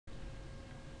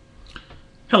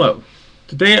Hello.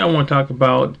 Today I want to talk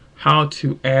about how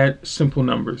to add simple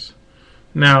numbers.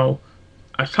 Now,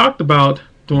 I talked about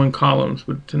doing columns,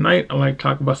 but tonight I like to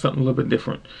talk about something a little bit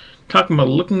different. Talking about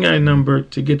looking at a number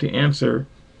to get the answer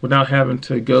without having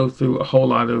to go through a whole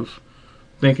lot of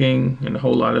thinking and a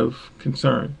whole lot of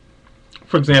concern.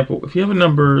 For example, if you have a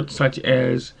number such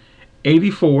as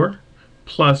 84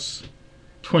 plus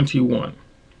 21.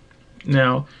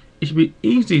 Now, it should be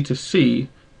easy to see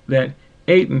that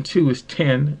 8 and 2 is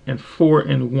 10 and 4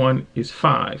 and 1 is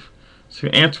 5. So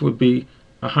your answer would be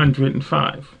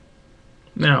 105.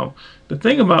 Now, the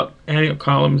thing about adding up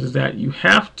columns is that you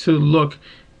have to look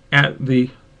at the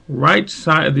right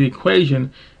side of the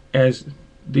equation as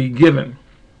the given.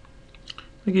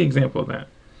 Let me give you an example of that.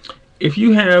 If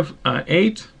you have an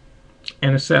 8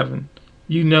 and a 7,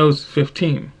 you know it's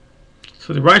 15.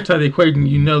 So the right side of the equation,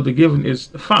 you know the given is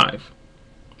 5.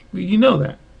 You know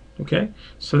that. Okay,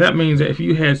 so that means that if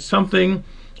you had something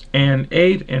and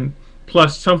 8 and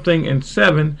plus something and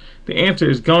 7, the answer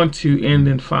is going to end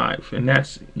in 5, and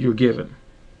that's your given.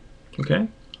 Okay,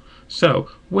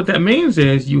 so what that means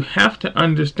is you have to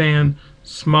understand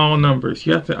small numbers.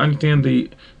 You have to understand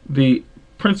the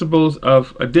principles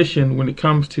of addition when it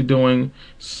comes to doing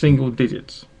single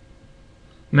digits.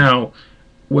 Now,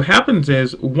 what happens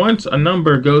is once a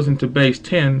number goes into base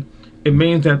 10, it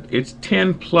means that it's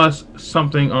 10 plus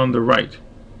something on the right.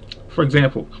 For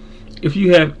example, if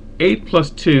you have 8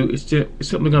 plus 2, it's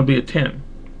simply going to be a 10.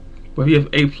 But if you have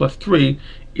 8 plus 3,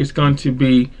 it's going to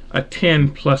be a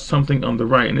 10 plus something on the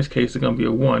right. In this case, it's going to be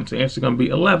a 1. So the answer is going to be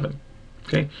 11.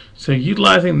 Okay? So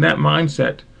utilizing that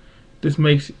mindset, this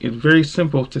makes it very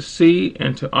simple to see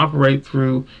and to operate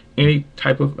through any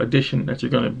type of addition that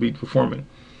you're going to be performing.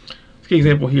 Let's get an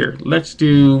example here. Let's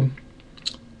do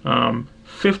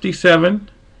 57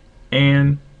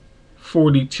 and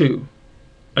 42.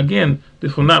 Again,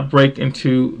 this will not break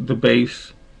into the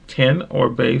base 10 or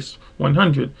base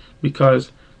 100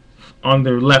 because on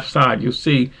the left side you'll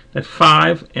see that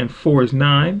 5 and 4 is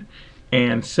 9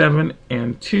 and 7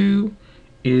 and 2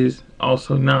 is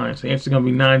also 9. So the answer is going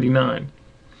to be 99.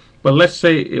 But let's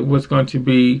say it was going to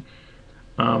be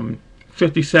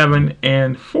 57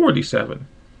 and 47.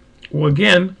 Well,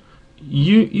 again,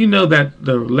 you know that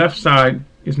the left side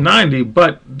is 90,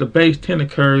 but the base 10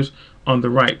 occurs on the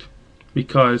right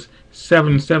because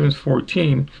 7 and 7 is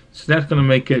 14, so that's going to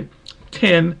make it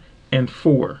 10 and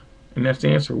 4, and that's the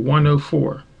answer,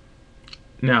 104.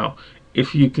 Now,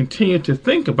 if you continue to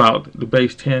think about the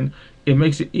base 10, it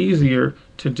makes it easier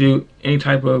to do any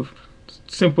type of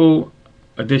simple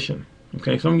addition.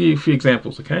 Okay, so I'm going to give you a few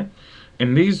examples, okay?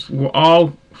 And these will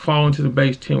all fall into the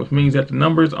base 10, which means that the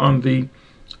numbers on the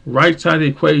right side of the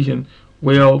equation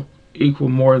will equal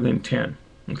more than 10.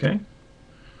 Okay.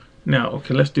 Now,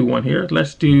 okay, let's do one here.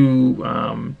 Let's do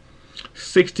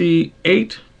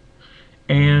 68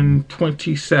 and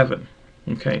 27.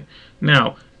 Okay.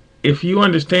 Now, if you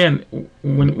understand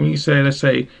when you say, let's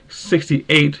say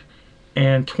 68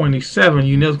 and 27,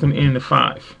 you know it's going to end in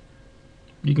 5.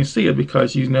 You can see it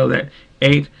because you know that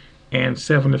 8 and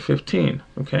 7 to 15.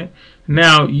 Okay.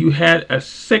 Now you had a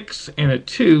 6 and a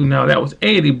 2. Now that was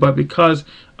 80, but because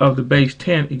of the base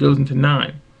 10, it goes into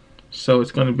 9. So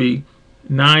it's going to be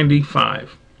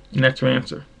 95, and that's your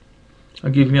answer.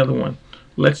 I'll give you another one.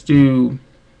 Let's do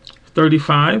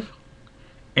 35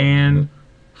 and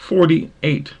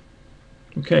 48.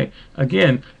 Okay.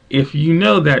 Again, if you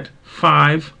know that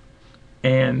 5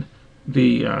 and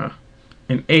and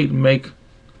 8 make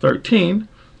 13,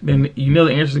 then you know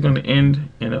the answer is going to end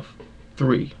in a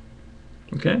 3.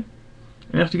 Okay? And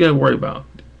that's what you got to worry about.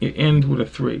 It ends with a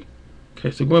 3. Okay,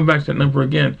 so going back to that number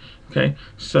again. Okay,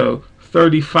 so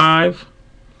 35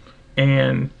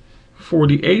 and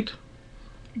 48,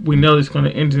 we know it's going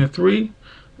to end in a 3.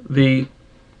 The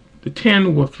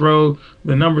 10 will throw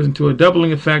the numbers into a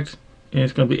doubling effect, and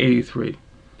it's going to be 83.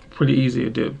 Pretty easy to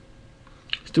do.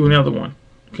 Let's do another one.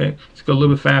 Okay, let's go a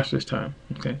little bit faster this time.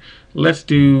 Okay, let's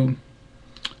do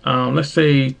let's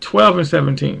say 12 and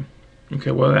 17.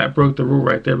 Okay, well that broke the rule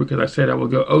right there because I said I will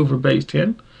go over base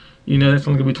 10. You know that's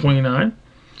only going to be 29.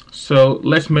 So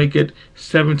let's make it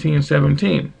 17 and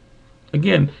 17.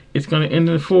 Again, it's going to end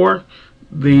in 4.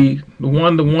 The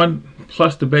 1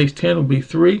 plus the base 10 will be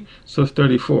 3, so it's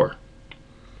 34.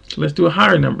 So let's do a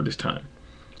higher number this time.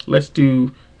 Let's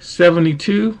do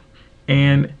 72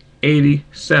 and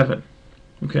 87.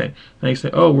 Okay, now you say,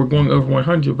 oh, we're going over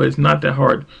 100, but it's not that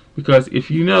hard because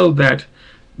if you know that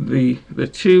the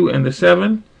 2 and the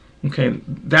 7, okay,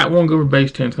 that won't go over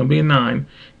base 10. It's going to be a 9,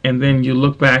 and then you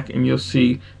look back and you'll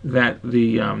see that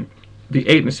the 8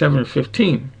 and the 7 are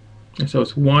 15, and so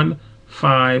it's 1,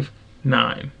 5,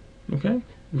 9. Okay,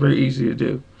 Very easy to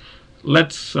do.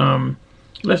 Let's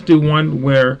do one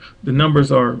where the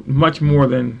numbers are much more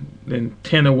than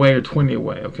 10 away or 20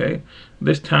 away. Okay,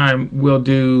 this time we'll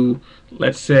do,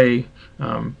 let's say,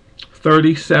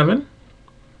 37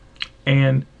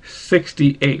 and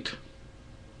 68.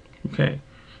 Okay,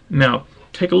 now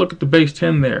take a look at the base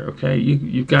 10 there. Okay,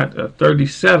 you've got a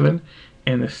 37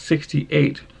 and a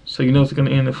 68, so you know it's going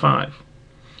to end in 5.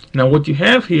 Now what you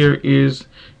have here is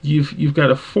you've got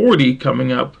a 40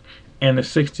 coming up and a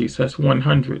 60, so that's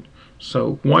 100.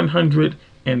 So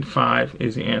 105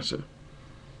 is the answer.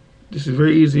 This is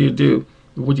very easy to do.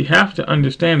 What you have to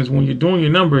understand is when you're doing your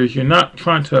numbers, you're not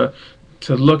trying to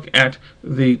look at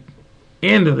the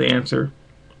end of the answer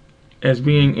as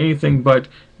being anything but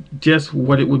just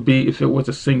what it would be if it was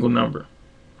a single number.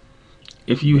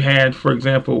 If you had, for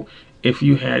example, if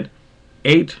you had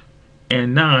 8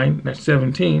 and 9, that's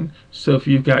 17. So if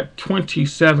you've got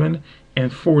 27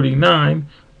 and 49,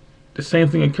 the same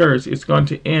thing occurs. It's going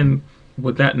to end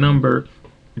with that number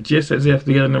just as if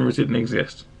the other numbers didn't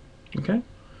exist. Okay?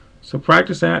 So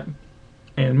practice that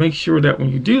and make sure that when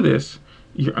you do this,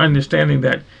 you're understanding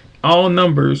that all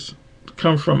numbers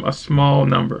come from a small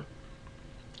number.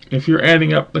 If you're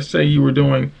adding up, let's say you were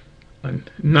doing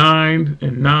 9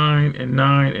 and 9 and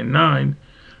 9 and 9,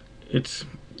 it's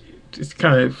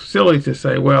kind of silly to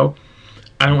say, well,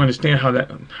 I don't understand how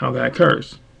that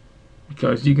occurs,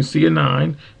 because you can see a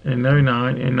 9 and another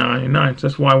 9 and 9 and 9. So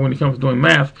that's why when it comes to doing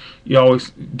math, you're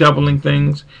always doubling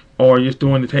things or you're just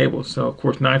doing the table. So of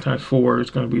course 9 times 4 is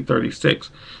going to be 36.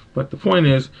 But the point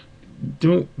is,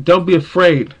 don't be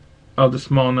afraid of the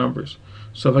small numbers.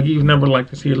 So if I give you a number like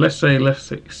this here, let's say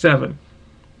 7,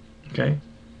 okay,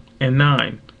 and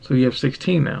 9. So you have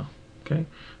 16 now, okay.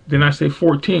 Then I say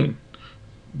 14.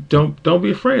 Don't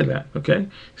be afraid of that, okay.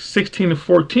 16 and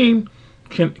 14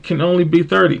 can only be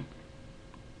 30.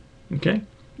 Okay,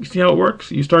 you see how it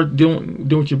works? You start doing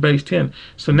with your base 10.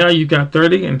 So now you've got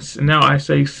 30, and now I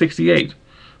say 68.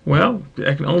 Well,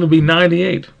 that can only be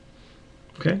 98.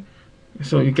 Okay,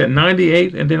 so you got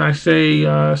 98, and then I say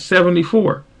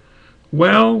 74.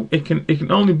 Well, it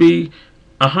can only be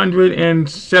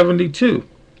 172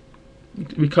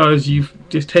 because you've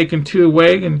just taken 2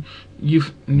 away and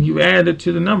you've added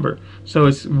to the number. So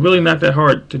it's really not that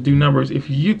hard to do numbers. If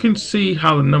you can see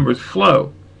how the numbers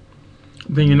flow,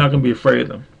 then you're not going to be afraid of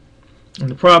them. And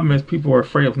the problem is people are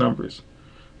afraid of numbers.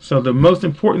 So the most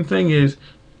important thing is,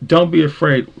 don't be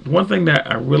afraid. One thing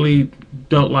that I really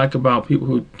don't like about people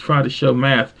who try to show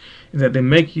math is that they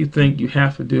make you think you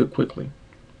have to do it quickly.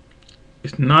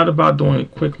 It's not about doing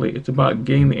it quickly. It's about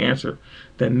getting the answer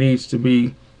that needs to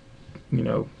be,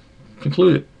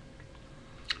 concluded.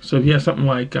 So if you have something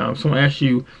like someone asks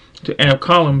you to add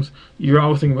columns, you're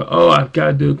always thinking about, oh, I've got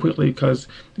to do it quickly because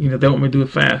they want me to do it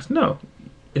fast. No,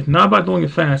 it's not about doing it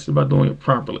fast. It's about doing it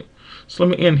properly. So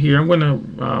let me end here. I'm going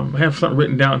to have something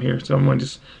written down here. So I'm going to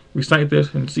just recite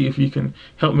this and see if you can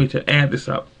help me to add this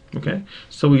up. Okay.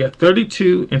 So we got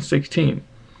 32 and 16.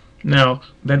 Now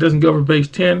that doesn't go over base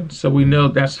 10, so we know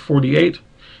that's 48,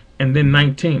 and then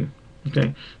 19.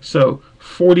 Okay. So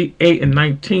 48 and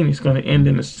 19 is going to end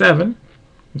in a 7.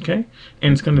 Okay,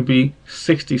 and it's going to be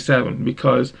 67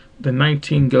 because the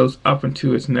 19 goes up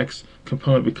into its next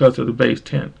component because of the base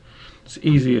 10. It's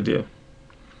easy to do.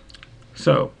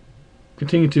 So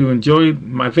continue to enjoy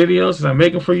my videos as I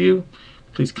make them for you.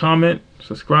 Please comment,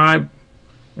 subscribe,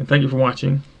 and thank you for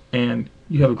watching, and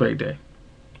you have a great day.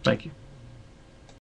 Thank you.